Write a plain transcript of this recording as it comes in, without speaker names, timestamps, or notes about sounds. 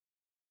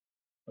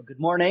Well, good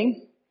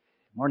morning.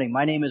 Morning.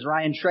 My name is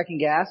Ryan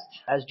Schreckengast.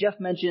 As Jeff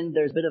mentioned,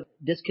 there's a bit of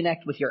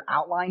disconnect with your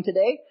outline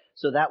today,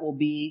 so that will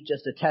be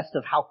just a test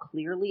of how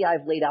clearly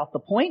I've laid out the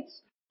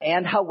points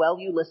and how well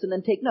you listen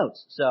and take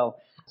notes. So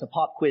it's a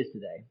pop quiz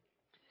today.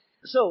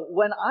 So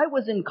when I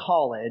was in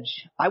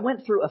college, I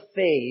went through a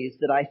phase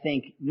that I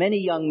think many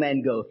young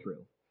men go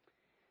through.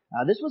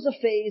 This was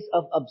a phase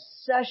of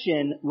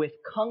obsession with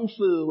kung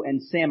fu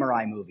and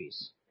samurai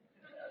movies.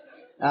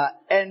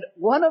 And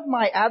one of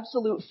my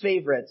absolute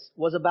favorites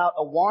was about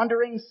a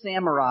wandering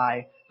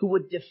samurai who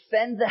would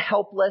defend the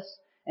helpless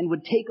and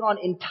would take on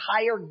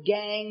entire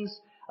gangs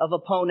of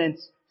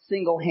opponents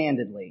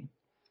single-handedly.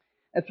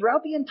 And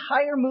throughout the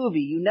entire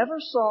movie, you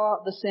never saw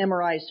the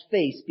samurai's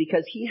face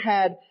because he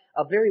had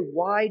a very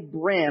wide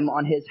brim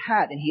on his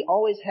hat and he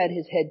always had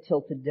his head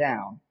tilted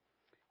down.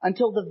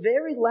 Until the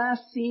very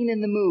last scene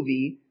in the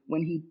movie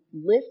when he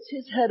lifts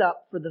his head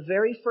up for the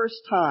very first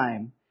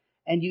time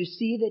and you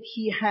see that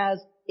he has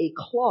a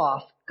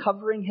cloth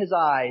covering his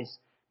eyes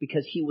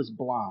because he was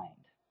blind.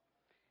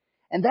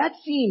 And that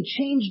scene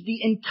changed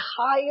the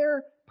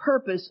entire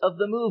purpose of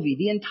the movie.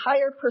 The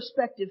entire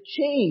perspective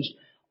changed.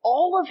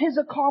 All of his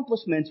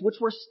accomplishments, which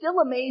were still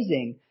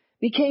amazing,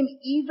 became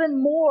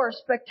even more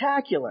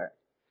spectacular.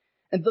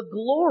 And the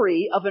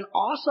glory of an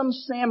awesome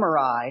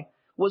samurai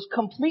was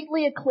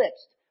completely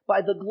eclipsed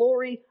by the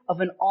glory of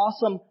an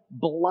awesome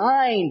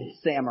blind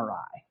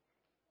samurai.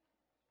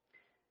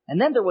 And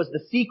then there was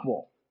the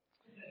sequel.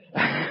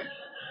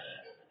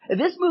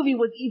 This movie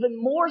was even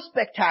more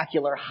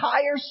spectacular,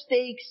 higher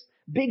stakes,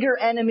 bigger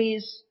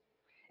enemies.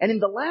 And in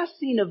the last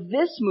scene of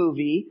this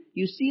movie,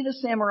 you see the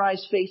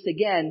samurai's face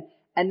again,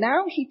 and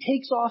now he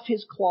takes off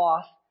his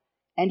cloth,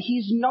 and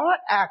he's not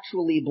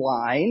actually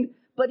blind,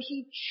 but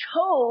he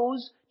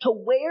chose to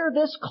wear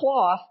this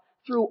cloth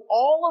through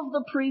all of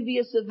the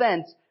previous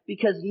events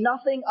because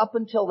nothing up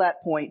until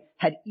that point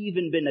had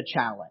even been a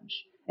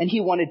challenge. And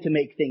he wanted to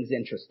make things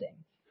interesting.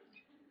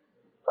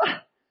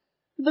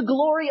 The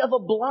glory of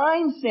a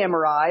blind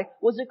samurai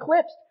was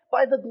eclipsed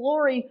by the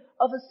glory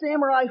of a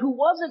samurai who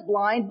wasn't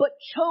blind but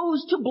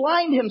chose to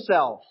blind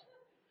himself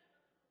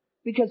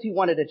because he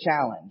wanted a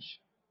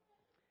challenge.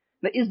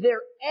 Now, is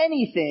there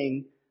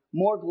anything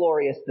more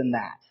glorious than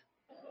that?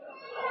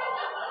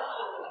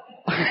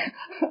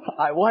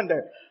 I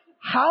wonder,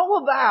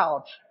 how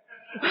about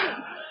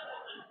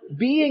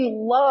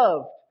being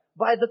loved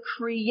by the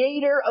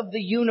creator of the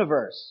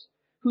universe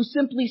who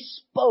simply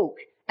spoke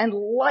and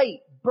light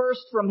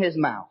burst from his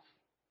mouth?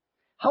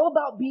 How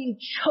about being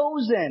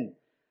chosen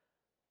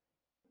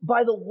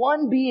by the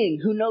one being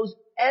who knows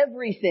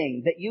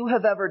everything that you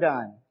have ever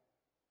done?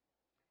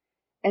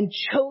 And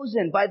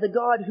chosen by the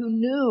God who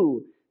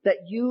knew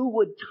that you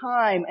would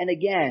time and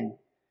again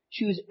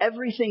choose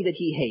everything that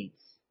he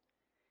hates.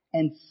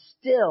 And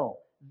still,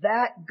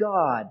 that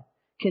God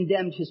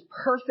condemned his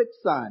perfect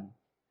son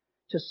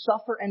to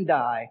suffer and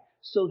die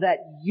so that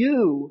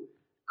you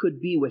could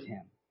be with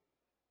him.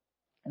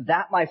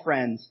 That, my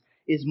friends,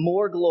 is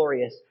more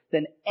glorious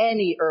than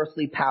any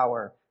earthly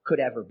power could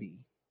ever be.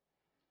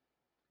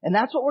 And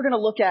that's what we're going to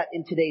look at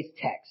in today's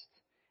text.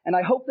 And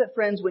I hope that,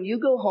 friends, when you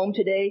go home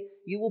today,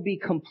 you will be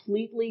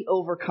completely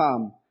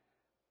overcome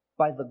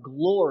by the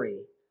glory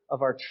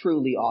of our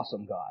truly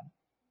awesome God.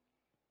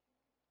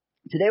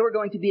 Today we're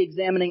going to be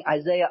examining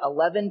Isaiah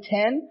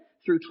 11:10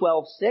 through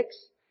 12:6,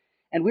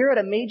 and we're at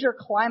a major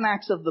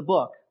climax of the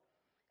book.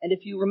 And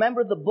if you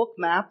remember the book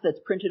map that's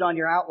printed on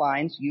your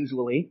outlines,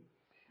 usually,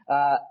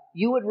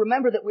 you would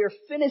remember that we're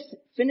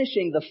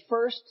finishing the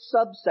first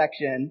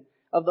subsection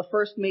of the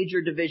first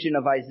major division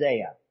of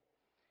Isaiah.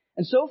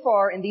 And so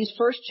far in these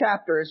first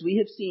chapters, we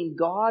have seen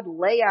God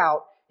lay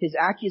out his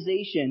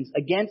accusations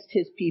against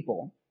his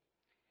people.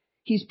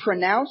 He's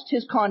pronounced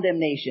his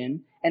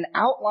condemnation and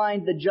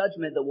outlined the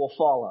judgment that will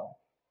follow.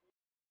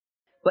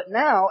 But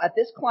now, at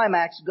this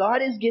climax,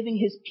 God is giving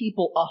his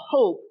people a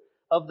hope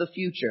of the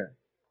future,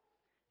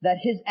 that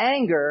his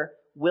anger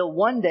will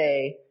one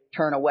day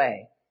turn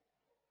away.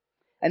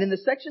 And in the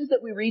sections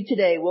that we read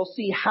today, we'll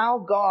see how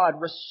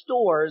God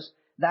restores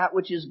that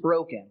which is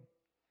broken.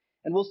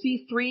 And we'll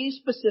see three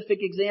specific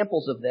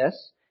examples of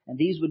this, and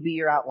these would be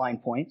your outline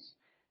points.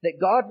 That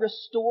God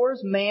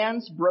restores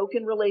man's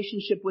broken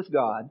relationship with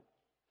God.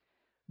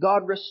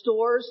 God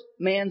restores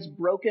man's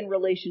broken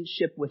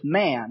relationship with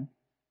man.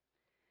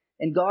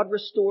 And God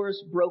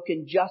restores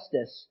broken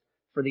justice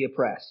for the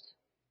oppressed.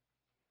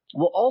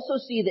 We'll also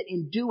see that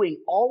in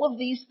doing all of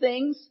these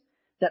things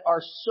that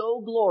are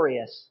so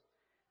glorious,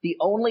 the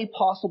only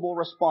possible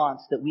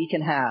response that we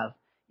can have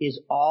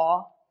is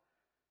awe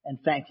and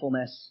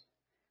thankfulness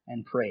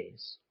and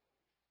praise.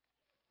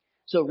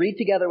 So read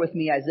together with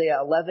me Isaiah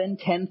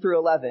 11:10 through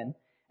 11,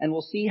 and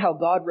we'll see how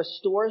God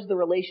restores the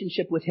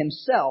relationship with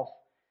himself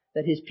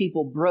that his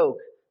people broke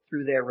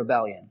through their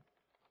rebellion.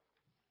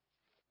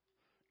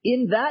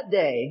 In that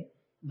day,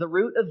 the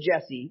root of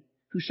Jesse,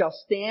 who shall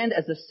stand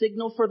as a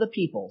signal for the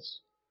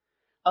peoples,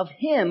 of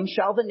him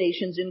shall the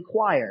nations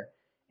inquire,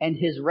 and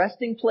his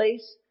resting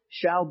place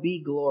shall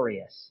be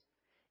glorious.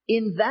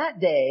 In that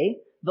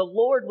day, the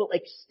Lord will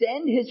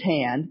extend his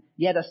hand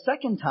yet a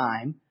second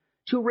time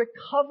to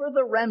recover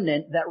the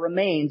remnant that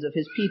remains of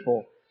his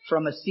people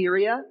from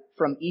Assyria,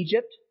 from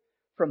Egypt,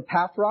 from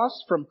Pathros,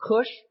 from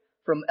Cush,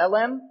 from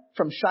Elam,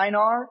 from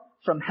Shinar,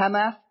 from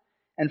Hamath,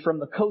 and from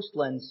the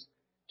coastlands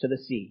to the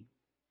sea.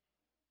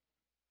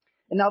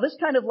 And now this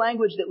kind of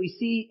language that we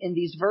see in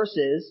these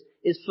verses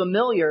is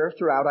familiar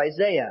throughout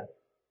Isaiah.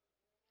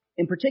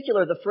 In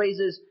particular, the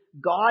phrases,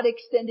 God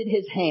extended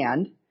his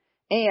hand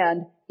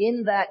and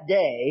in that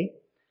day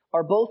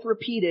are both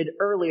repeated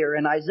earlier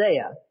in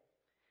Isaiah.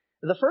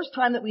 The first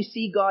time that we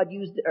see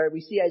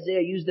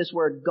Isaiah use this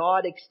word,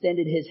 God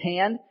extended his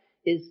hand,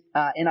 is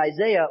in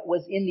Isaiah,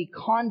 was in the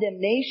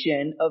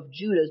condemnation of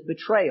Judah's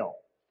betrayal.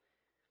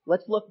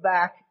 Let's look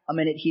back a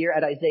minute here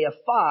at Isaiah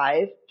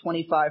 5,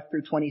 25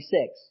 through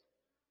 26.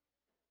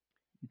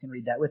 You can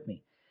read that with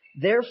me.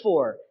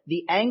 Therefore,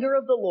 the anger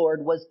of the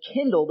Lord was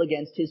kindled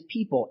against his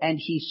people, and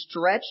he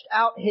stretched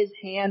out his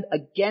hand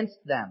against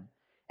them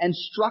and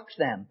struck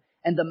them,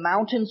 and the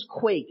mountains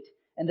quaked,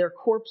 and their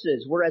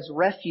corpses were as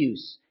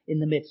refuse in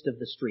the midst of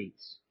the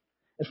streets.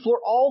 For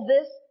all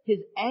this, his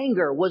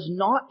anger was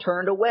not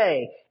turned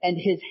away, and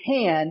his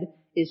hand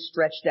is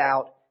stretched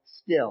out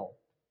still.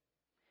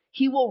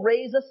 He will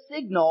raise a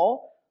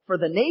signal for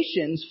the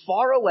nations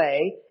far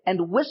away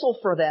and whistle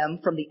for them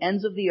from the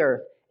ends of the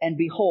earth. And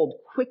behold,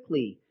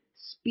 quickly,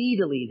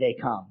 speedily they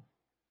come.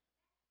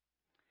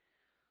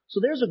 So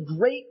there's a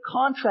great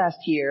contrast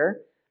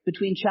here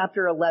between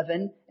chapter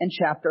 11 and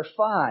chapter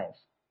 5.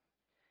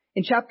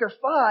 In chapter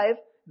 5,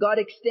 God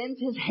extends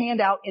his hand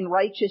out in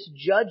righteous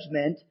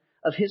judgment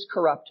of his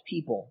corrupt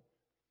people.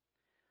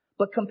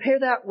 But compare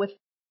that with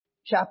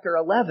chapter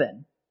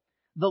 11.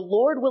 The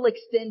Lord will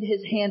extend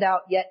his hand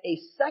out yet a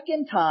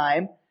second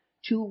time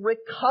to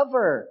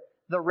recover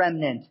the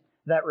remnant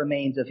that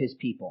remains of his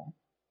people.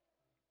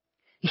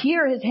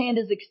 Here his hand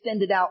is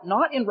extended out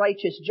not in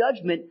righteous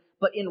judgment,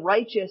 but in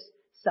righteous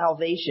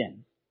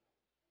salvation.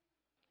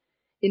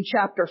 In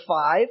chapter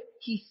 5,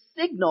 he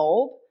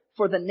signaled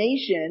for the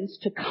nations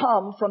to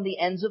come from the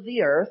ends of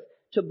the earth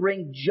to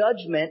bring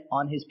judgment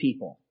on his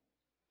people.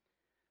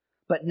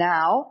 But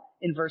now,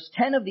 in verse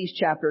 10 of these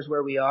chapters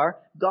where we are,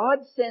 God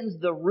sends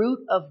the root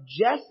of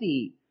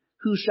Jesse,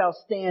 who shall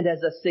stand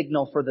as a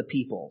signal for the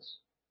peoples.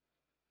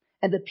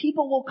 And the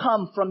people will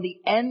come from the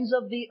ends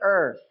of the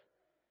earth,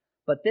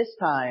 but this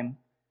time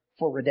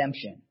for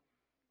redemption.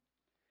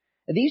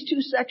 These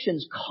two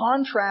sections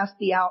contrast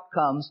the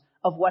outcomes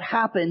of what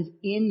happens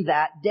in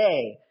that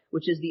day,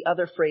 which is the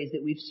other phrase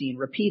that we've seen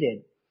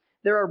repeated.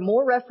 There are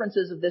more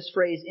references of this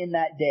phrase in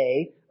that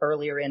day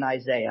earlier in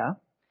Isaiah,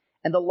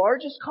 and the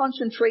largest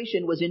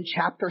concentration was in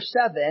chapter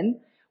 7,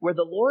 where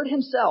the Lord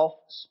himself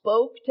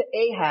spoke to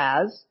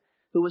Ahaz,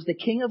 who was the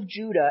king of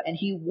Judah, and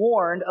he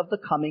warned of the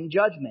coming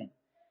judgment,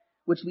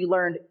 which we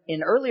learned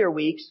in earlier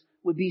weeks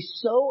would be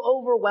so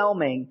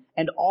overwhelming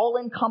and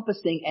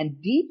all-encompassing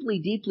and deeply,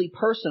 deeply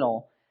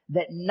personal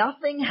that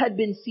nothing had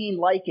been seen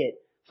like it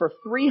for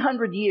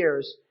 300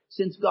 years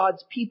since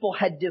God's people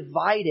had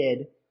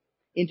divided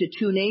into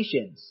two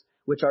nations,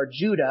 which are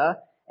Judah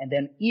and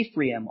then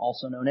Ephraim,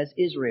 also known as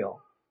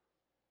Israel.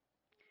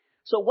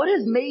 So what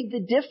has made the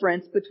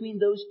difference between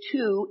those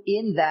two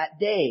in that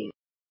day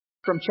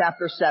from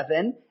chapter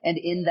 7 and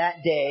in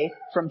that day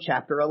from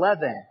chapter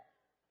 11?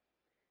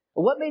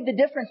 What made the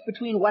difference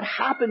between what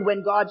happened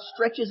when God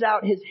stretches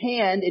out his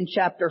hand in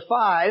chapter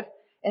 5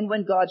 and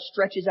when God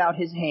stretches out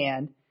his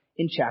hand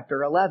in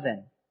chapter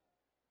 11?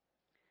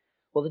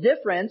 Well, the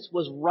difference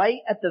was right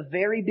at the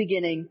very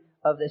beginning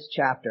of this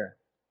chapter.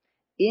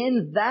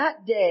 In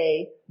that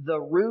day, the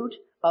root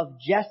of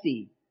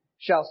Jesse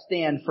shall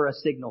stand for a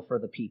signal for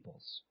the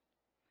peoples.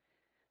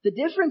 The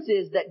difference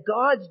is that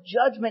God's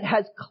judgment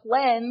has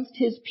cleansed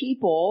his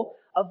people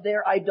of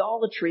their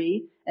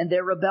idolatry and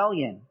their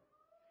rebellion.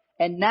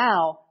 And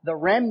now the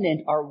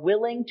remnant are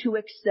willing to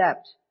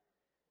accept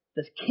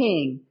the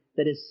king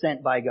that is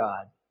sent by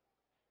God,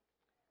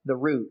 the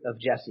root of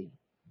Jesse.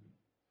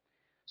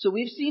 So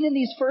we've seen in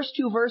these first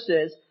two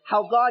verses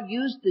how God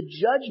used the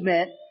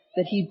judgment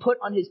that he put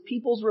on his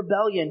people's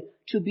rebellion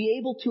to be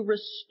able to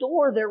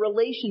restore their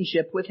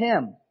relationship with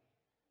him.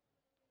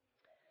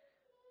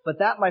 But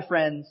that, my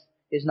friends,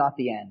 is not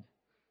the end.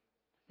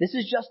 This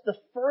is just the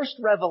first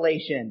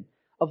revelation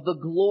of the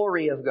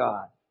glory of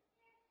God.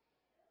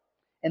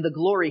 And the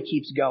glory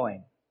keeps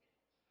going.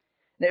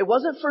 Now, it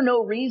wasn't for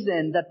no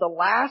reason that the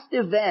last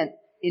event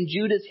in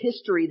Judah's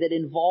history that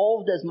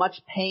involved as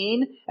much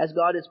pain as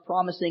God is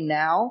promising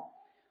now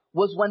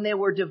was when they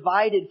were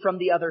divided from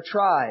the other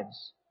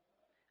tribes.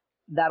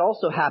 That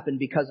also happened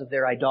because of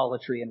their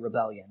idolatry and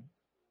rebellion.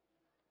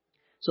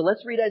 So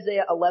let's read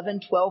Isaiah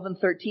 11, 12, and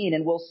 13,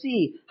 and we'll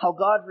see how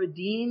God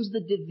redeems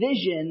the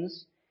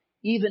divisions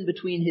even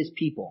between his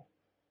people.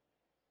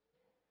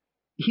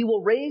 He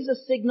will raise a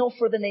signal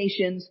for the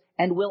nations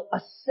and will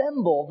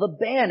assemble the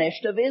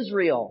banished of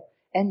Israel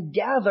and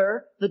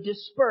gather the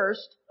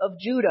dispersed of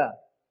Judah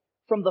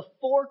from the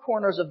four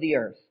corners of the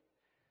earth.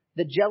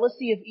 The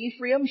jealousy of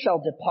Ephraim shall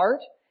depart,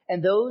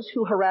 and those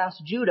who harass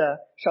Judah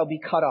shall be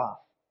cut off.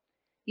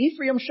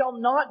 Ephraim shall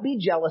not be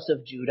jealous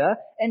of Judah,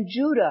 and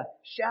Judah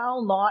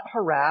shall not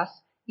harass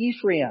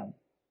Ephraim.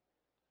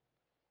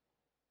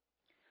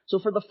 So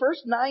for the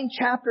first 9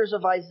 chapters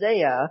of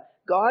Isaiah,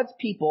 God's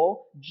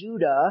people,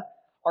 Judah,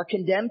 are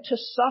condemned to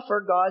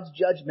suffer God's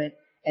judgment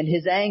and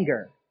his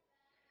anger.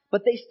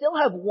 But they still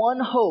have one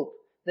hope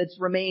that's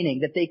remaining,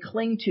 that they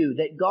cling to,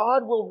 that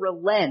God will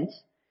relent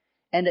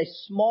and a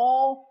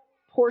small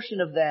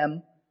portion of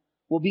them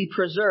will be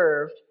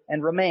preserved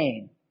and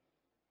remain.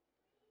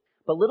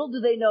 But little do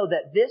they know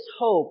that this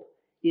hope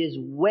is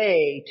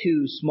way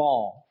too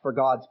small for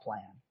God's plan.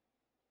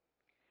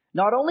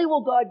 Not only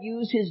will God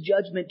use his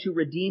judgment to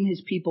redeem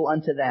his people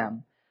unto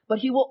them, but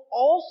he will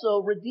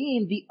also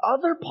redeem the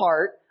other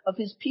part of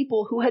his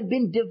people who had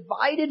been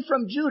divided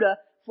from Judah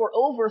for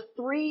over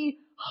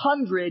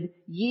 300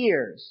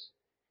 years.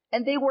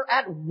 And they were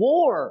at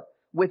war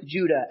with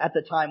Judah at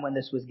the time when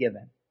this was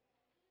given.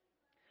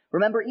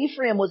 Remember,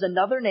 Ephraim was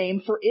another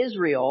name for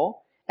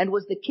Israel and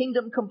was the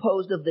kingdom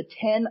composed of the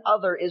 10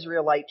 other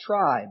Israelite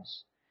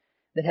tribes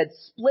that had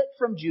split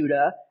from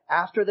Judah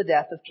after the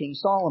death of King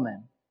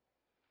Solomon.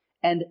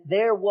 And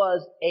there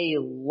was a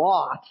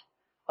lot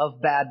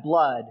of bad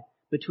blood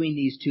between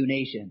these two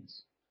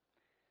nations.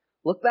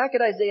 Look back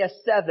at Isaiah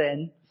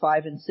 7,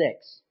 5 and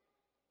 6.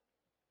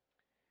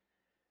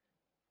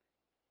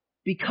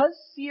 Because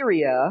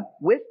Syria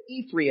with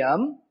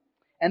Ephraim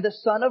and the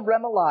son of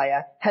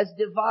Remaliah has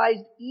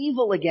devised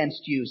evil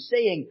against you,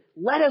 saying,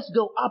 let us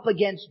go up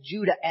against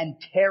Judah and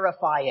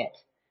terrify it,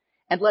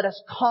 and let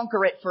us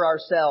conquer it for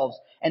ourselves,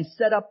 and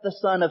set up the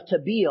son of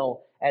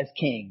Tabeel as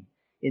king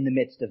in the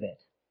midst of it.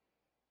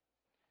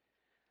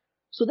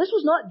 So this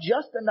was not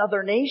just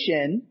another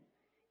nation.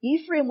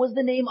 Ephraim was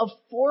the name of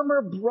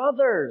former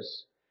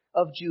brothers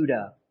of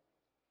Judah.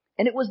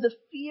 And it was the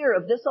fear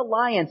of this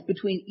alliance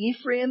between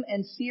Ephraim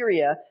and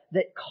Syria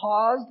that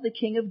caused the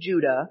king of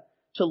Judah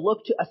to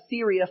look to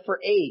Assyria for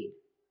aid.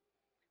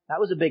 That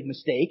was a big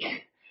mistake.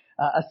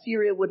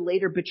 Assyria would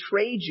later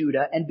betray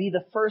Judah and be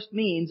the first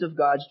means of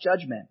God's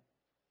judgment.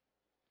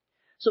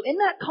 So in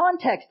that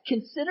context,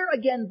 consider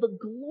again the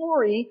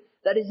glory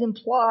that is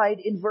implied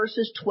in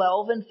verses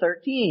 12 and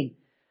 13.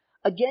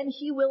 Again,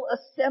 he will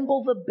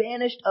assemble the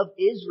banished of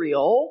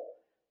Israel,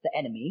 the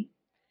enemy,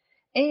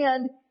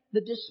 and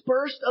the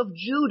dispersed of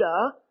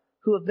Judah,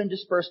 who have been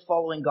dispersed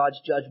following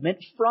God's judgment,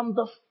 from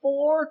the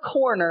 4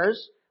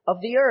 corners of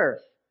the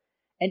earth.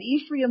 And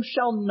Ephraim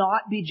shall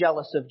not be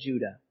jealous of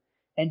Judah,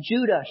 and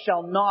Judah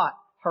shall not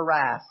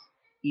harass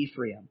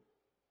Ephraim.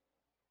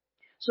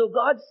 So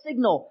God's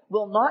signal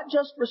will not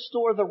just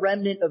restore the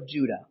remnant of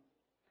Judah,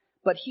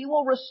 but he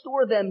will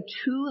restore them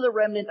to the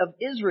remnant of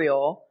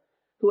Israel,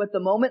 who at the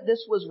moment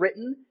this was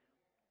written,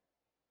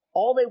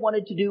 all they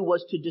wanted to do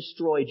was to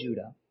destroy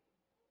Judah.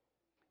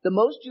 The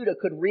most Judah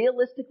could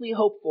realistically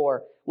hope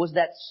for was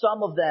that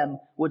some of them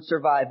would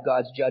survive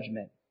God's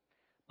judgment.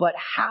 But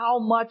how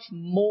much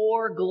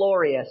more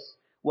glorious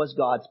was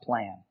God's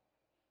plan?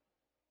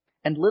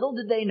 And little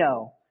did they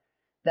know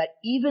that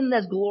even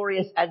as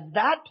glorious as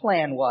that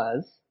plan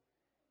was,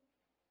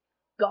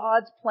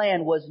 God's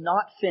plan was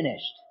not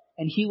finished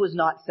and he was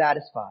not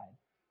satisfied.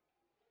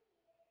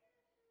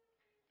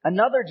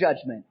 Another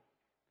judgment,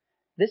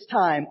 this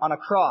time on a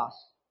cross,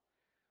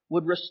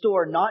 would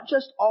restore not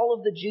just all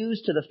of the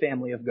Jews to the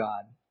family of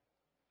God,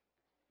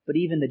 but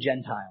even the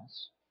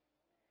Gentiles.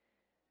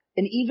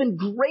 An even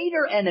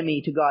greater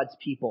enemy to God's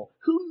people,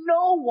 who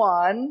no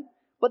one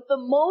but the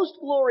most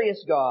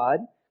glorious God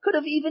could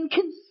have even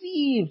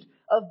conceived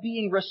of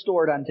being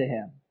restored unto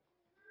him.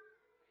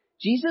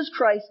 Jesus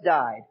Christ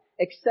died,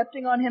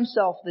 accepting on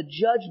himself the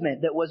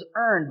judgment that was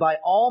earned by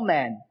all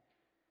men,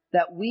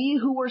 that we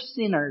who were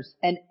sinners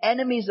and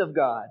enemies of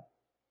God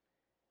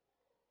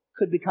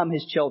could become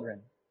his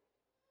children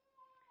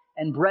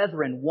and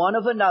brethren one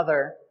of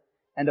another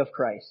and of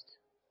Christ.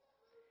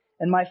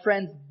 And my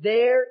friends,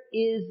 there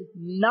is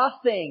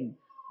nothing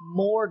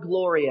more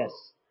glorious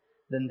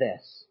than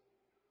this.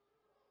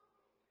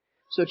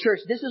 So church,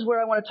 this is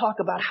where I want to talk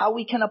about how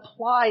we can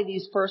apply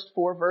these first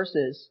 4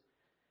 verses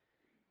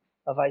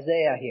of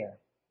Isaiah here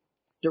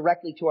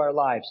directly to our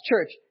lives.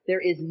 Church, there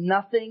is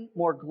nothing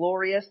more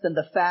glorious than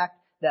the fact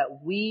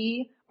that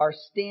we are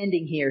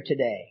standing here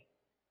today.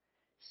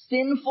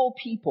 Sinful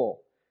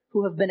people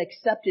who have been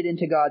accepted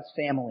into God's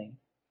family.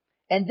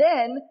 And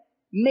then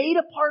made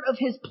a part of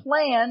his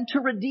plan to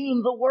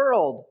redeem the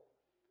world.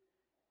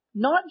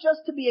 Not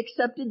just to be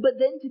accepted, but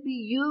then to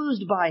be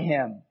used by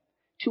him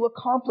to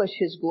accomplish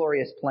his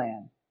glorious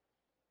plan.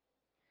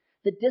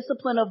 The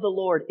discipline of the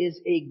Lord is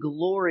a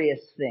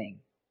glorious thing.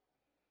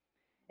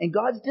 And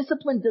God's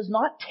discipline does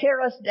not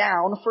tear us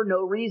down for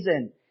no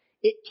reason.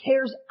 It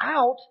tears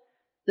out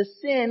the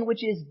sin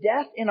which is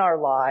death in our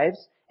lives,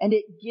 and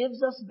it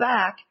gives us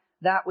back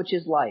that which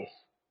is life.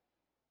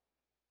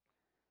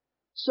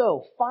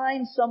 So,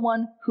 find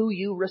someone who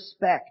you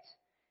respect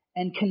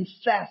and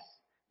confess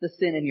the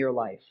sin in your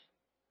life.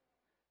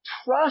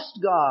 Trust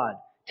God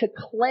to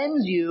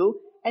cleanse you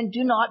and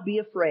do not be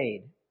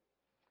afraid.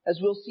 As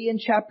we'll see in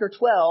chapter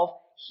 12,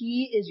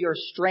 he is your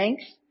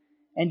strength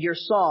and your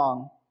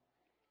song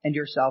and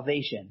your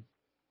salvation.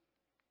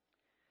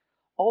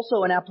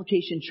 Also, an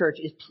application, church,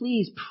 is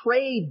please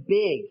pray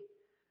big.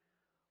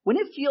 When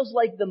it feels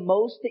like the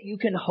most that you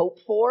can hope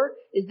for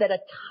is that a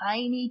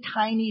tiny,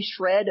 tiny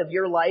shred of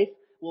your life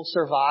will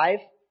survive,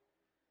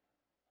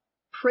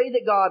 pray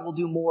that God will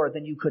do more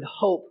than you could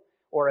hope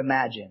or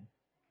imagine.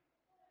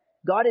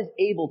 God is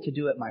able to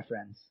do it, my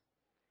friends.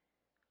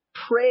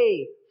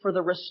 Pray for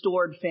the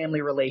restored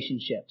family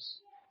relationships.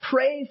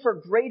 Pray for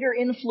greater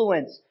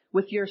influence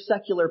with your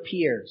secular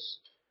peers.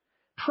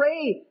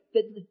 Pray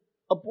that the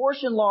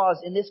abortion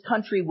laws in this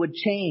country would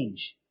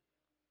change.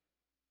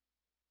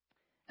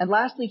 And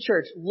lastly,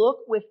 church, look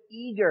with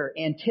eager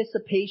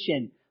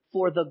anticipation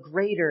for the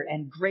greater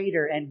and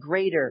greater and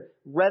greater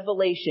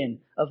revelation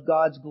of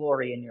God's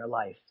glory in your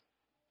life.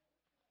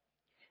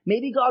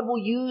 Maybe God will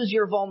use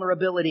your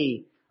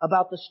vulnerability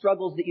about the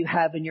struggles that you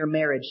have in your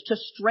marriage to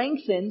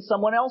strengthen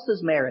someone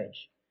else's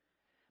marriage.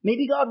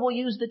 Maybe God will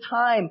use the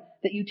time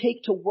that you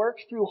take to work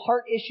through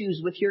heart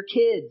issues with your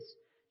kids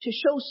to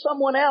show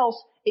someone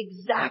else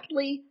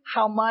exactly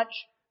how much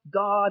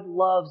God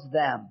loves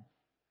them.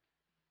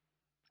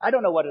 I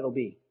don't know what it'll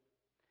be,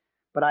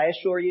 but I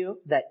assure you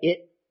that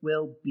it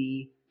will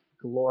be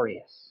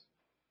glorious.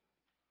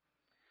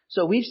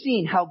 So we've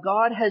seen how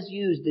God has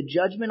used the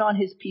judgment on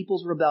his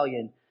people's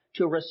rebellion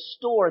to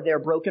restore their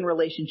broken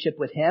relationship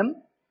with him.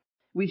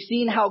 We've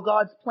seen how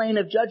God's plan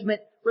of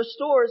judgment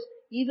restores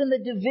even the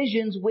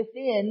divisions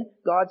within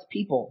God's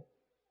people.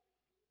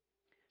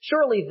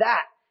 Surely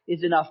that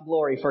is enough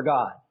glory for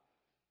God.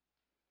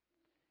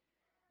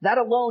 That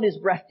alone is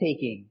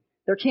breathtaking.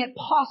 There can't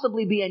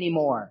possibly be any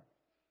more.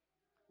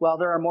 Well,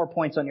 there are more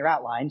points on your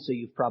outline, so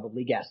you've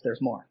probably guessed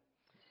there's more.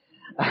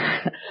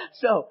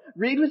 So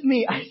read with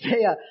me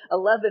Isaiah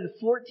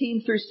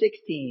 11:14 through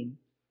 16,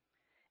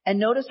 and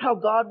notice how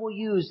God will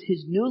use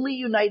his newly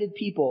united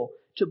people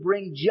to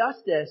bring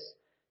justice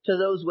to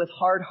those with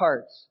hard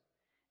hearts,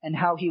 and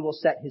how he will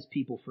set his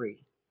people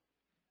free.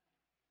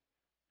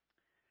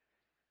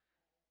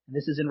 And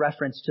this is in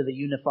reference to the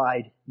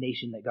unified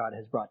nation that God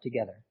has brought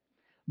together.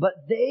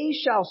 But they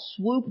shall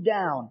swoop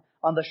down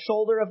on the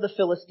shoulder of the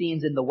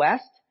Philistines in the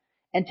west,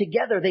 and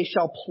together they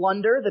shall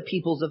plunder the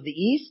peoples of the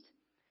east.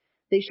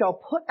 They shall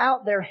put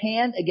out their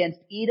hand against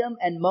Edom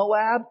and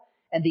Moab,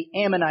 and the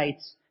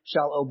Ammonites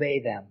shall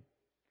obey them.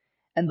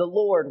 And the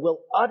Lord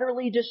will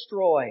utterly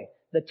destroy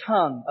the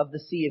tongue of the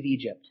sea of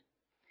Egypt,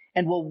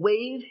 and will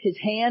wave his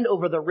hand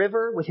over the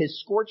river with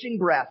his scorching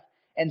breath,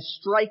 and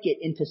strike it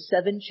into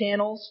 7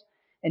 channels,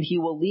 and he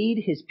will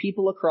lead his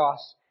people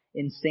across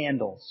in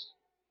sandals.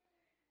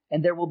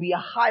 And there will be a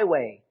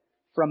highway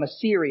from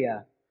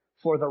Assyria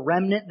for the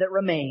remnant that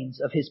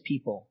remains of his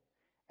people,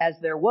 as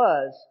there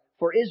was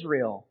for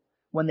Israel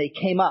when they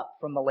came up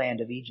from the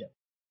land of Egypt.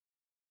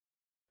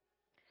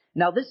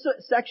 Now, this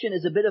section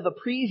is a bit of a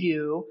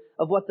preview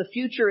of what the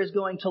future is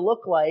going to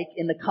look like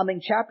in the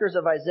coming chapters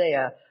of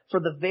Isaiah for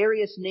the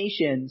various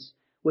nations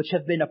which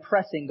have been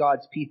oppressing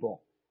God's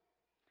people.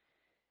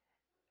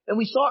 And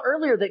we saw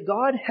earlier that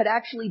God had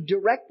actually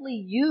directly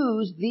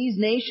used these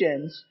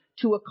nations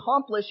to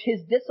accomplish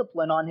his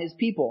discipline on his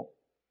people.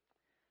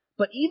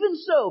 But even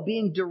so,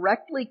 being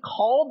directly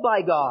called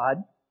by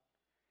God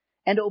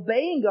and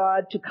obeying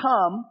God to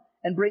come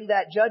and bring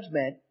that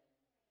judgment,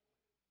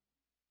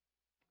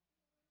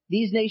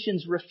 these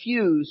nations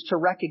refuse to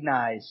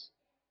recognize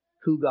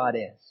who God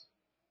is.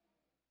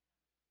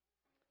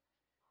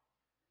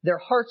 Their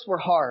hearts were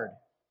hard,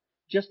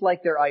 just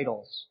like their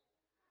idols.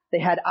 They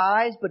had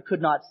eyes but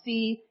could not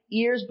see,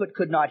 ears but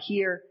could not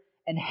hear,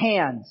 and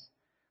hands,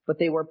 but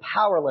they were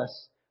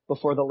powerless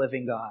before the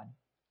living God.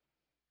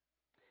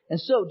 And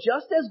so,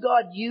 just as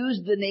God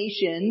used the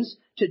nations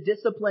to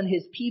discipline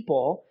his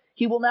people,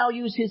 he will now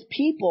use his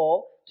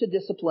people to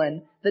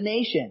discipline the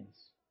nations.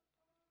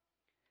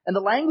 And the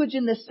language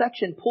in this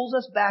section pulls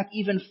us back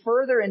even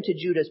further into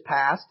Judah's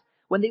past,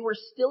 when they were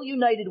still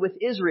united with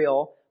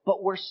Israel,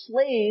 but were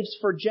slaves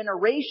for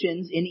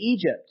generations in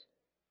Egypt.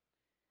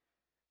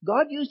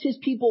 God used his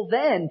people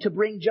then to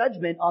bring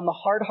judgment on the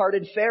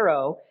hard-hearted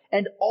Pharaoh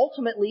and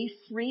ultimately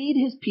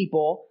freed his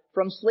people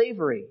from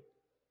slavery.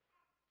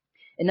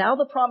 And now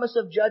the promise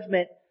of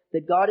judgment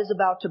that God is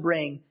about to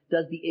bring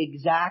does the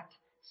exact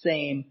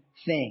same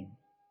thing.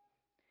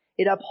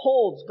 It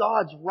upholds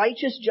God's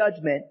righteous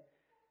judgment,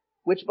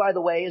 which, by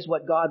the way, is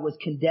what God was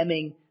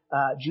condemning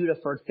Judah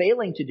for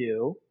failing to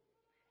do,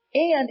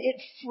 and it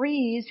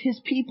frees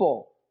his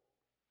people.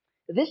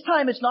 This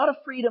time it's not a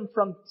freedom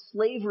from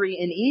slavery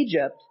in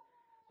Egypt,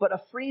 but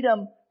a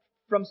freedom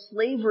from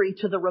slavery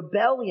to the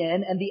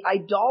rebellion and the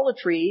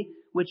idolatry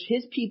which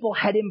his people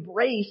had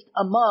embraced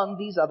among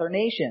these other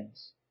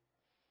nations.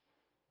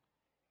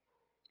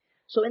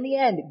 So in the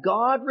end,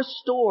 God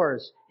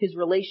restores his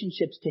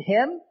relationships to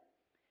him.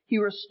 He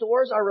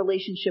restores our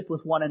relationship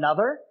with one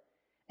another.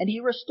 And he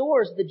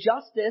restores the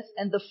justice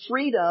and the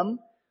freedom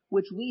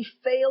which we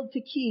failed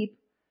to keep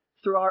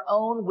through our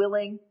own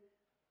willing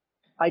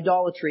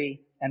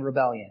idolatry and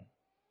rebellion.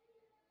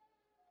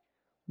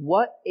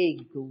 What a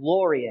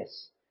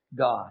glorious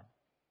God.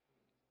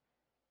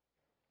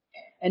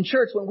 And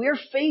church, when we're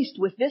faced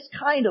with this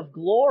kind of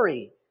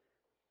glory,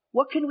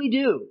 what can we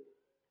do?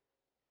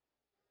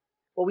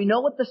 Well, we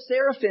know what the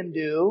seraphim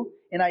do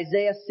in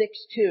Isaiah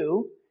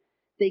 6:2.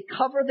 They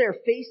cover their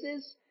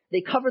faces,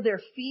 they cover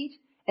their feet,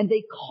 and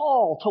they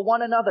call to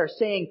one another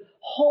saying,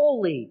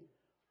 "Holy,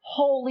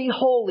 holy,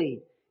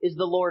 holy is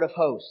the Lord of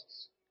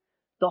hosts.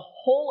 The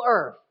whole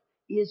earth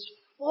is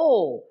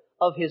full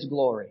of His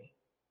glory."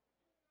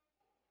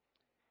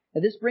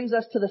 Now this brings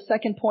us to the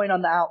second point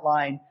on the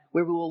outline,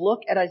 where we will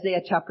look at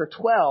Isaiah chapter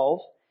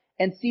 12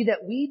 and see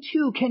that we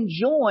too can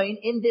join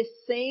in this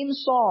same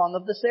song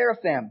of the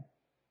seraphim.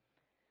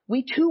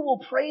 We too will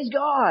praise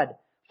God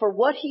for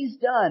what He's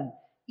done,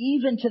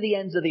 even to the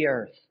ends of the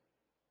earth.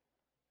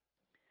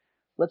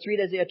 Let's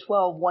read Isaiah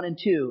 12, 1 and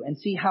 2, and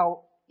see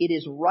how it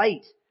is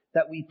right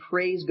that we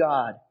praise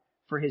God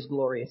for His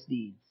glorious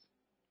deeds.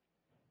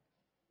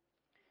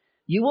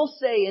 You will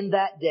say in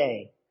that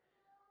day,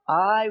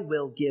 "I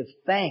will give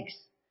thanks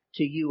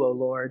to you, O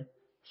Lord,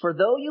 for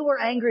though you were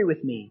angry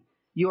with me,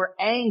 your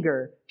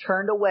anger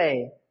turned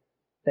away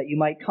that you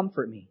might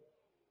comfort me.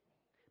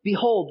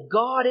 Behold,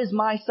 God is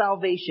my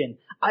salvation.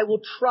 I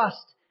will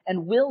trust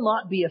and will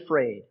not be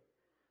afraid.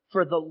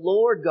 For the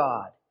Lord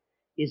God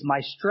is my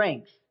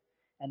strength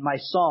and my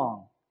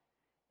song,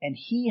 and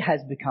He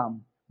has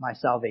become my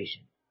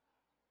salvation."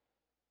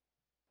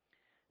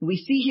 We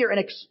see here an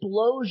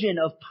explosion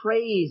of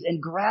praise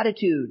and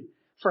gratitude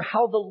for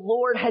how the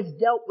Lord has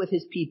dealt with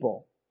His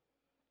people.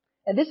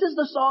 And this is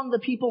the song the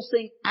people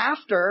sing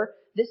after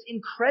this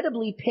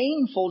incredibly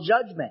painful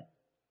judgment.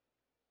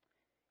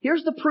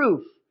 Here's the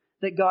proof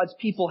that God's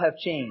people have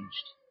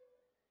changed.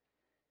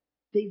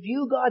 They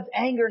view God's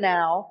anger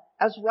now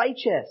as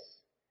righteous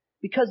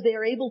because they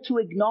are able to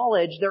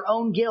acknowledge their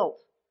own guilt.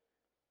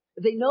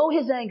 They know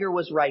His anger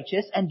was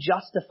righteous and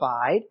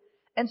justified,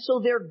 and so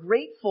they're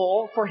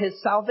grateful for His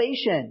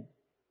salvation.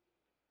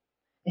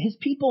 His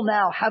people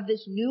now have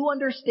this new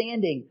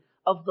understanding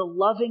of the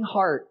loving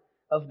heart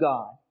of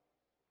God.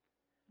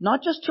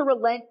 Not just to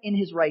relent in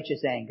His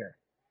righteous anger,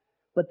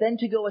 but then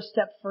to go a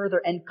step further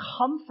and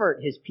comfort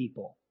His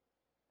people.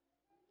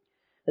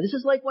 Now, this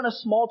is like when a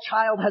small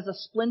child has a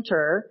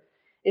splinter.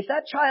 If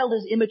that child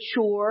is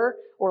immature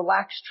or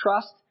lacks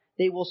trust,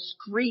 they will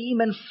scream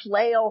and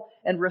flail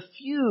and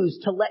refuse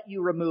to let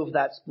you remove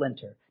that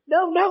splinter.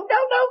 No, it's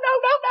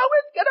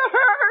gonna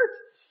hurt!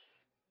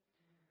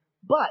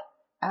 But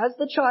as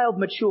the child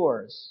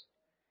matures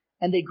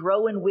and they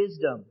grow in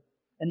wisdom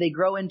and they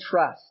grow in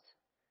trust,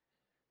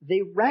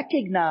 they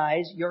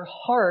recognize your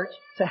heart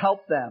to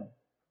help them.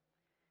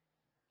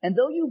 And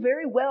though you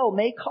very well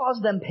may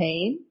cause them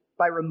pain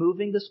by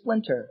removing the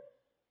splinter,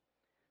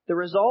 the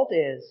result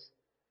is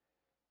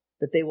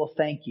that they will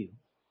thank you.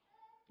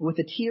 With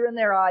a tear in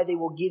their eye, they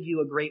will give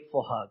you a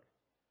grateful hug.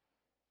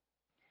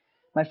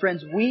 My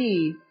friends,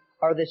 we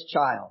are this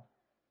child.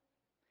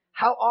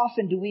 How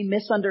often do we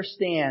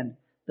misunderstand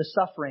the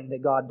suffering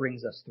that God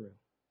brings us through?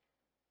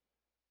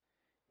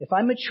 If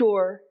I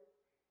mature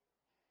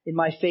in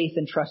my faith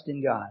and trust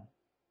in God,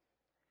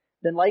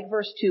 then like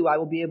verse 2, I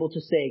will be able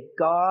to say,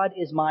 "God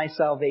is my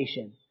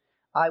salvation.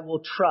 I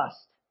will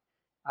trust.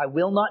 I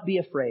will not be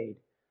afraid,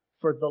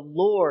 for the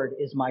Lord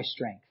is my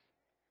strength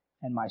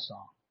and my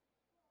song."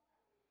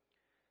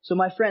 So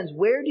my friends,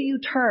 where do you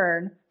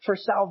turn for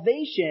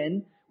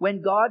salvation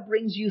when God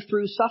brings you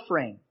through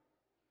suffering?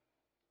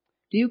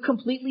 Do you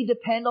completely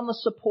depend on the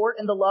support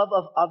and the love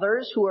of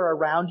others who are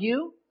around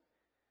you?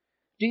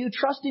 Do you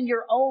trust in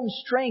your own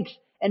strength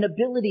and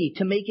ability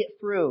to make it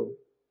through?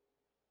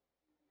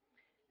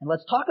 And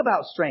let's talk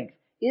about strength.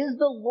 Is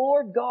the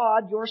Lord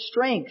God your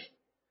strength?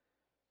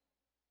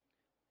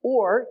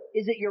 Or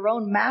is it your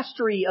own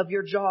mastery of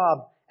your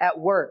job at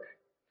work,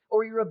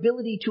 or your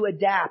ability to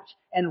adapt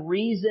and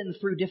reason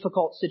through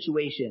difficult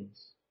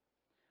situations?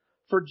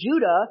 For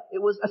Judah,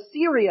 it was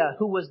Assyria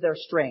who was their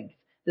strength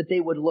that they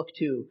would look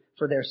to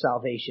for their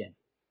salvation.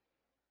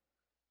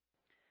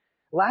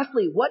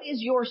 Lastly, what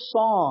is your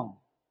song?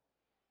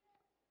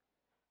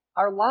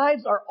 Our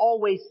lives are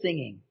always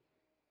singing.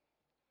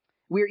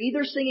 We're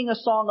either singing a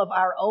song of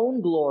our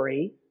own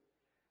glory,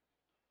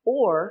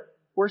 or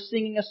we're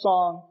singing a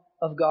song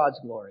of God's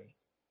glory.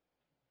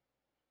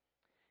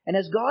 And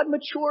as God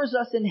matures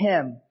us in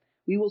Him,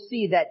 we will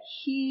see that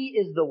He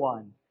is the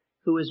one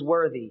who is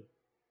worthy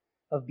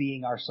of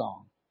being our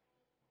song.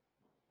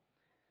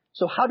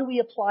 So how do we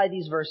apply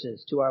these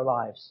verses to our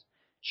lives?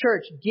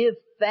 Church, give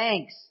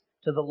thanks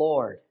to the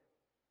Lord.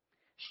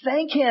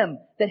 Thank Him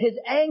that His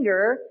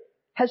anger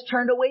has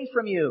turned away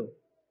from you.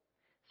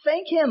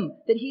 Thank Him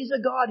that He's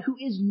a God who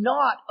is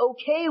not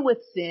okay with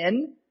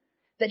sin,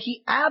 that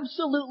He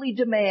absolutely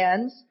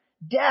demands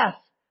death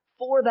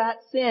for that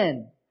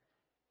sin,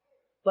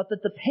 but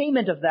that the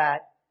payment of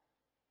that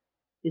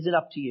isn't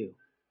up to you.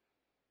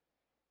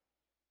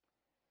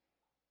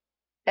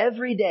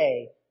 Every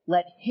day,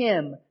 let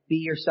Him be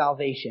your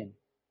salvation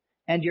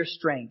and your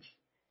strength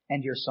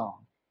and your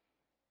song.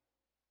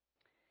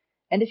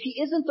 And if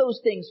He isn't those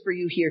things for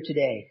you here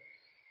today,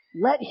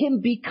 let Him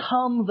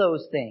become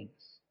those things.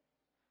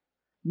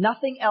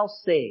 Nothing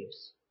else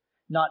saves.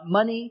 Not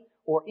money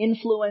or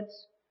influence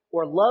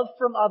or love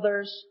from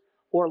others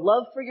or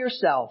love for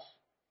yourself,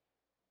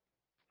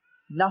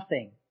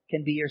 nothing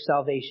can be your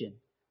salvation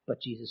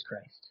but Jesus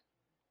Christ.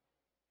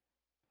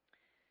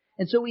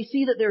 And so we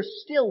see that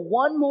there's still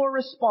one more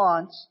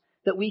response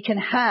that we can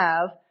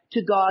have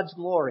to God's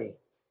glory.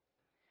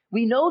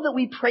 We know that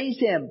we praise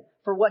Him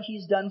for what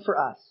He's done for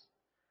us.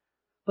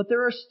 But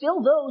there are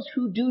still those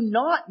who do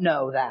not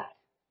know that.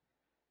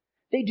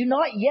 They do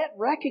not yet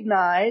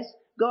recognize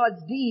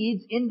God's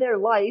deeds in their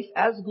life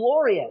as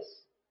glorious.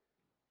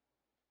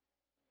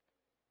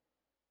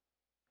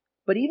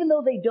 But even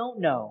though they don't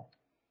know,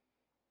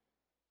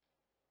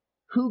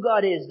 who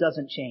God is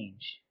doesn't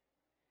change.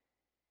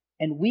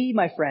 And we,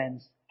 my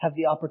friends, have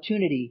the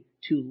opportunity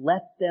to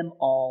let them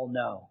all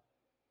know.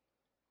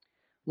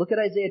 Look at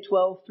Isaiah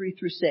 12, 3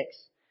 through 6.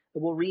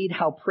 And we'll read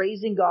how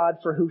praising God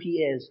for who He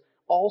is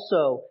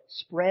also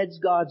spreads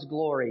God's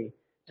glory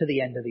to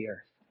the end of the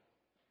earth.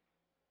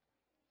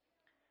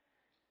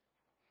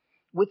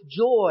 With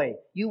joy,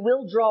 you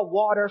will draw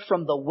water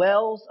from the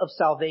wells of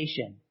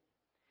salvation.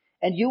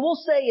 And you will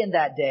say in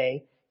that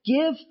day,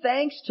 give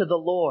thanks to the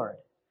Lord.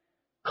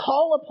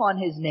 Call upon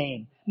His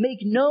name. Make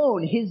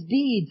known His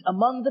deeds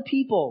among the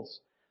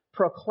peoples.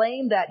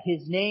 Proclaim that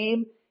His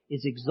name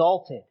is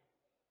exalted.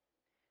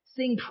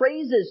 Sing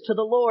praises to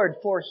the Lord,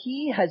 for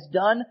He has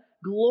done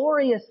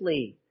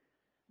gloriously.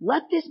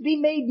 Let this be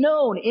made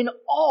known in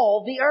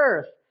all the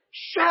earth.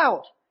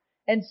 Shout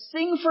and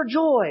sing for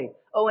joy,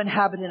 O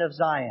inhabitant of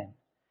Zion.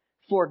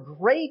 For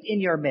great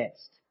in your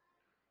midst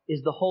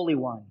is the Holy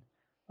One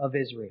of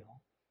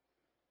Israel.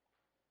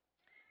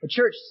 The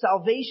church,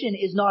 salvation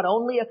is not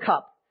only a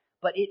cup,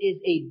 but it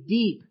is a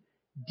deep,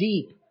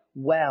 deep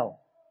well.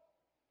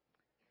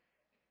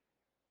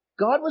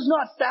 God was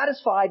not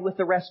satisfied with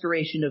the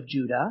restoration of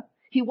Judah.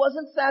 He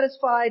wasn't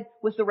satisfied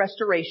with the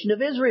restoration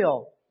of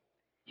Israel.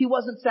 He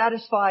wasn't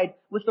satisfied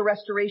with the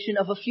restoration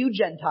of a few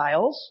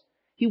Gentiles.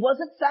 He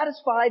wasn't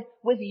satisfied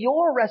with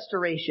your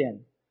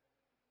restoration.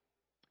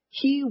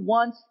 He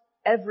wants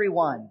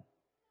everyone.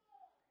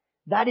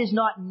 That is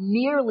not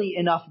nearly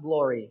enough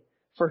glory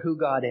for who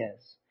God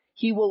is.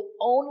 He will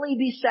only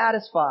be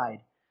satisfied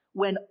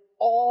when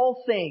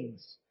all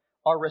things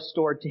are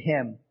restored to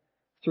Him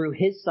through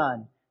His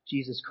Son,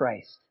 Jesus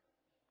Christ.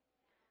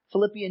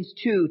 Philippians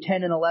 2,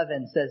 10 and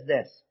 11 says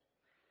this,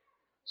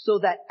 so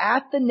that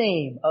at the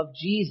name of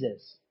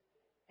Jesus,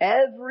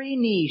 every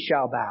knee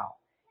shall bow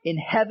in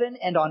heaven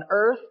and on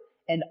earth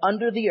and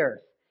under the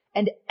earth,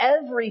 and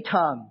every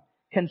tongue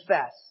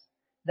confess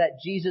that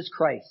Jesus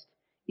Christ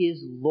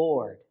is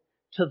Lord,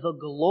 to the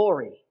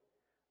glory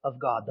of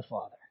God the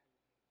Father.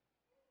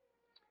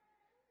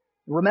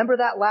 Remember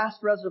that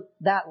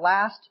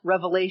last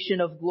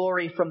revelation of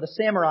glory from the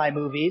samurai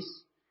movies?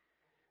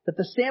 That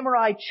the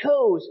samurai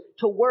chose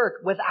to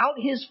work without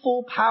his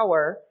full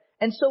power,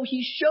 and so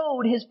he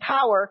showed his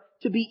power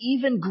to be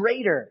even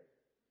greater.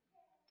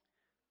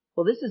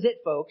 Well, this is it,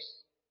 folks.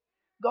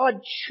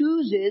 God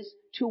chooses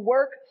to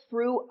work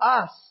through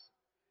us,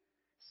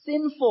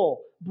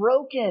 sinful,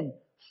 broken,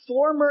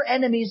 former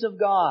enemies of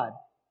God.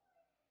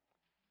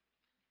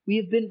 We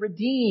have been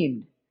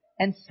redeemed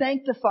and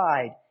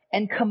sanctified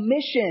and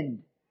commissioned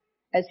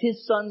as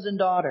His sons and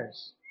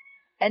daughters.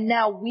 And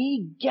now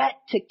we get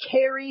to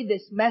carry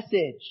this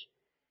message.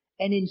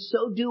 And in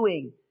so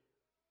doing,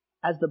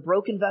 as the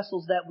broken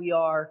vessels that we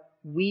are,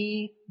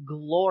 we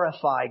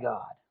glorify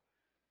God.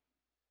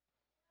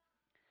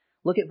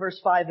 Look at verse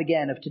 5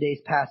 again of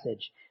today's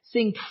passage.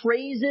 Sing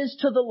praises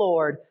to the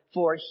Lord,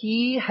 for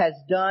He has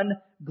done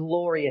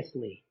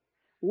gloriously.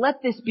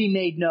 Let this be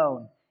made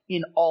known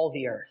in all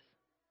the earth.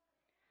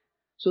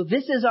 So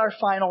this is our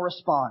final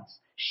response.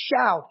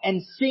 Shout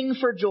and sing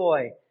for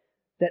joy,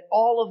 that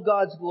all of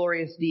God's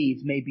glorious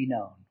deeds may be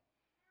known.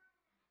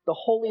 The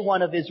Holy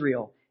One of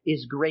Israel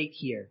is great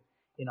here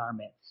in our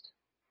midst.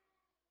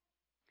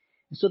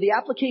 And so the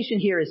application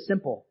here is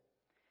simple.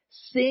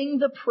 Sing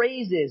the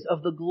praises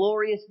of the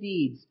glorious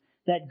deeds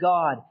that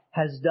God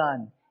has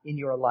done in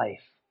your life.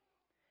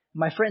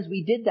 My friends,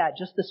 we did that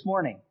just this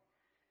morning.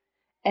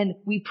 And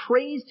we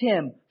praised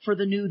Him for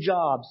the new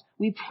jobs.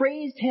 We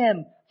praised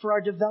Him for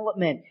our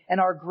development and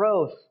our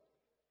growth.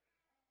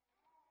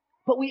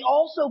 But we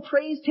also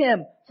praised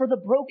Him for the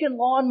broken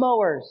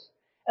lawnmowers.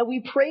 And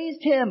we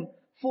praised Him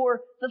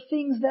for the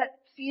things that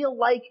feel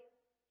like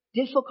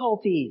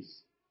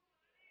difficulties.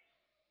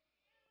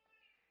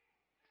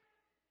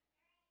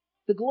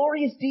 The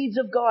glorious deeds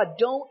of God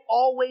don't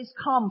always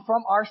come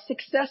from our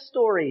success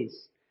stories.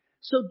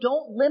 So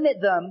don't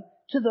limit them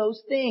to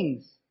those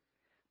things.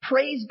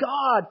 Praise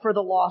God for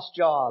the lost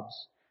jobs,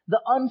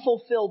 the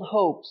unfulfilled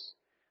hopes,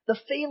 the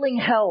failing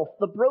health,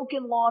 the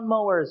broken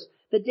lawnmowers,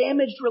 the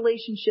damaged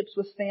relationships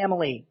with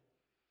family.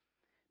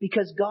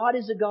 Because God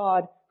is a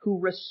God who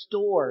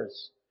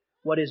restores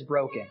what is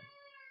broken.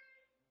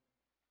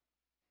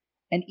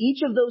 And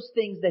each of those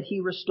things that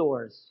He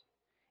restores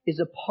is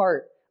a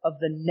part of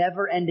the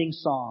never-ending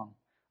song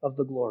of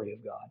the glory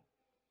of God.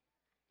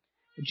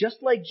 Just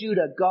like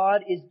Judah,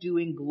 God is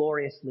doing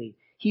gloriously.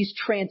 He's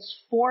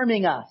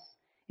transforming us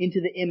into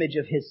the image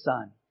of His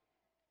Son.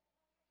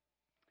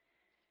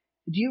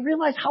 Do you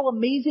realize how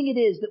amazing it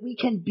is that we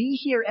can be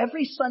here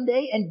every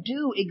Sunday and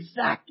do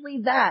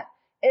exactly that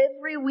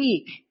every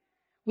week?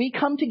 We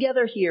come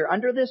together here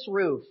under this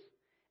roof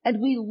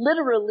and we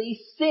literally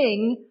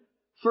sing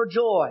for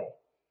joy,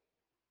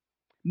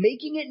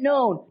 making it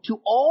known to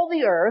all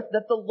the earth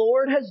that the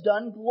Lord has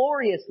done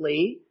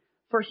gloriously,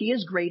 for he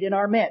is great in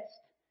our midst.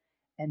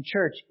 And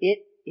church, it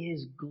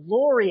is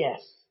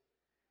glorious.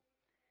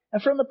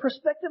 And from the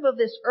perspective of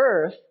this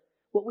earth,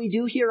 what we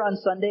do here on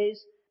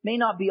Sundays may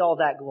not be all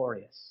that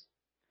glorious.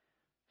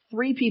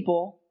 3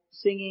 people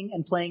singing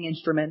and playing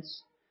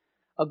instruments,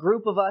 a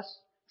group of us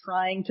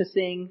trying to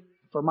sing,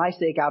 for my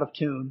sake, out of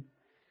tune.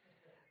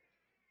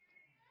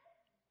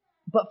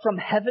 But from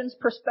heaven's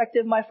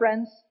perspective, my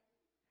friends,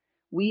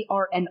 we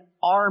are an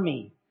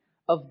army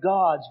of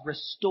God's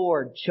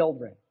restored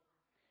children,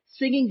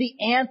 singing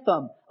the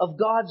anthem of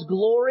God's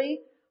glory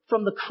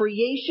from the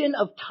creation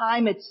of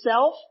time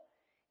itself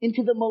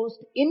into the most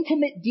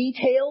intimate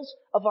details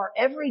of our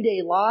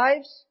everyday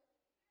lives,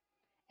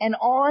 and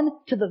on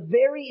to the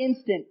very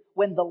instant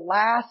when the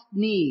last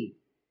knee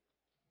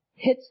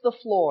hits the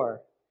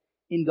floor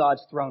in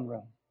God's throne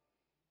room,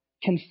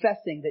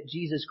 confessing that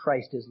Jesus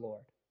Christ is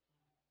Lord.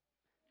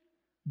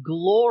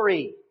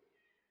 Glory.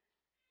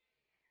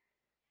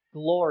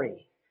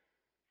 Glory.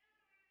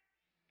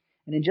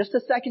 And in just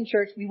a second,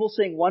 church, we will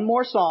sing one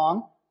more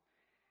song.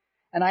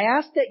 And I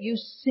ask that you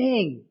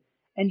sing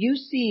and you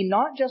see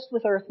not just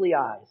with earthly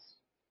eyes,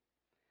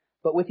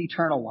 but with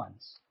eternal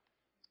ones.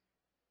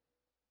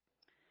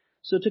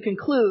 So to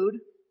conclude,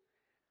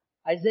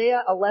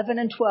 Isaiah 11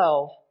 and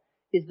 12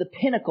 is the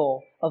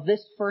pinnacle of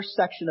this first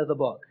section of the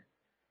book.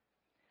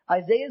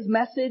 Isaiah's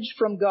message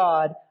from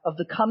God of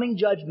the coming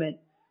judgment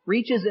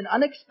reaches an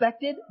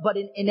unexpected but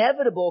an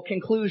inevitable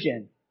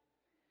conclusion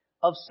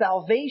of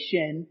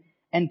salvation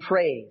and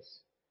praise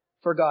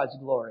for God's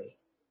glory.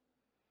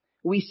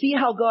 We see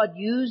how God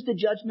used the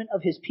judgment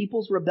of his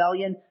people's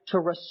rebellion to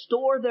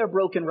restore their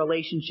broken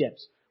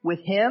relationships with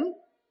him.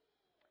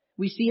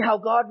 We see how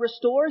God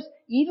restores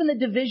even the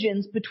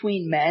divisions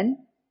between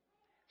men,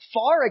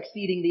 far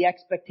exceeding the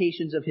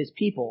expectations of his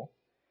people,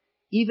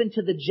 even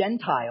to the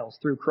Gentiles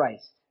through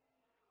Christ.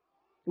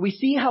 We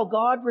see how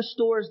God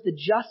restores the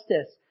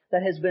justice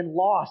that has been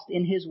lost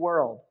in his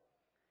world.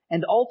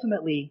 And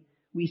ultimately,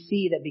 we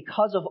see that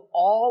because of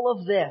all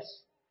of this,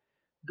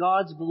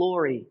 God's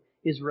glory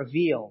is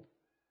revealed.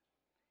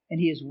 And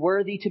he is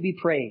worthy to be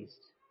praised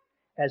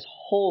as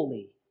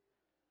holy,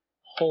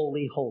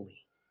 holy, holy.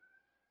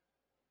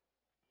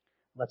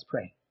 Let's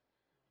pray.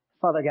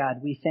 Father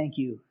God, we thank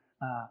you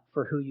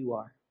for who you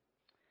are.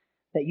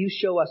 That you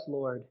show us,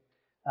 Lord,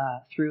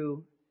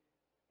 through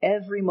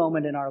every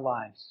moment in our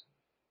lives,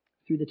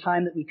 through the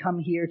time that we come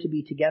here to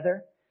be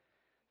together,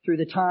 through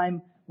the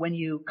time when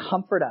you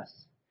comfort us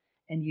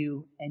and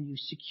you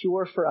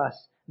secure for us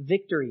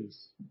victories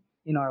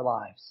in our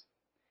lives.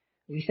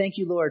 We thank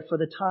you, Lord, for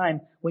the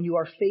time when you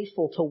are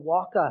faithful to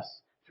walk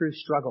us through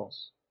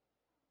struggles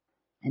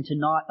and to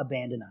not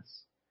abandon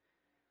us.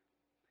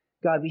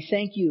 God, we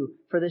thank you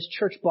for this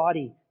church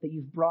body that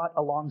you've brought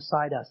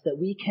alongside us, that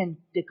we can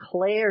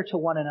declare to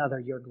one another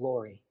your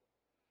glory.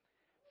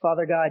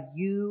 Father God,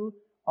 you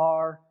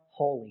are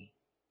holy,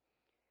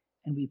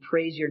 and we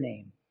praise your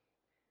name.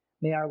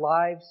 May our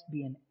lives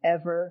be an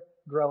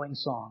ever-growing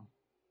song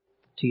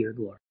to your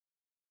glory.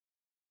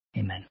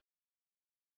 Amen.